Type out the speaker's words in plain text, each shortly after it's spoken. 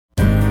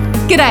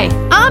G'day,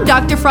 I'm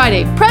Dr.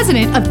 Friday,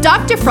 president of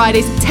Dr.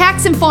 Friday's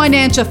Tax and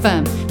Financial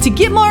Firm. To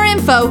get more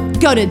info,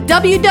 go to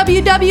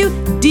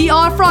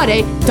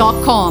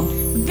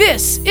www.drfriday.com.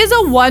 This is a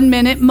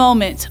 1-minute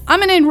moment.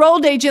 I'm an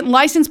enrolled agent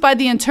licensed by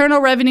the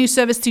Internal Revenue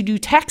Service to do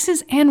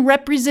taxes and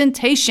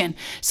representation.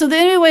 So that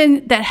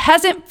anyone that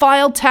hasn't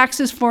filed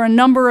taxes for a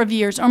number of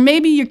years, or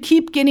maybe you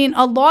keep getting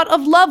a lot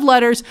of love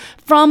letters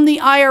from the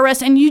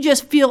IRS and you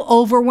just feel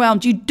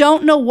overwhelmed, you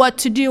don't know what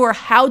to do or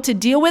how to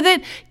deal with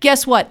it,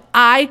 guess what?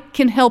 I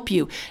can help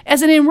you.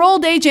 As an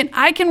enrolled agent,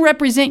 I can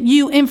represent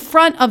you in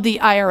front of the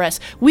IRS.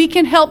 We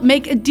can help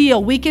make a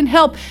deal. We can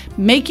help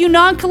make you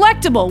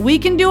non-collectible. We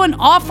can do an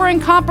offer and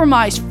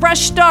compromise, fresh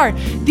start.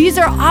 These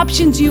are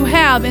options you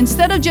have.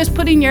 Instead of just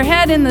putting your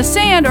head in the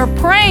sand or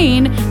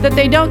praying that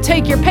they don't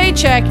take your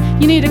paycheck,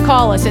 you need to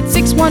call us at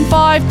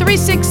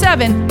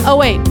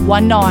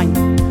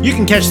 615-367-0819. You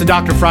can catch the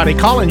Dr. Friday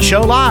call-in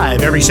show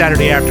live every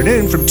Saturday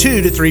afternoon from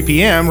 2 to 3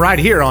 p.m. right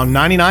here on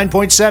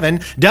 99.7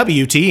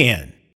 WTN.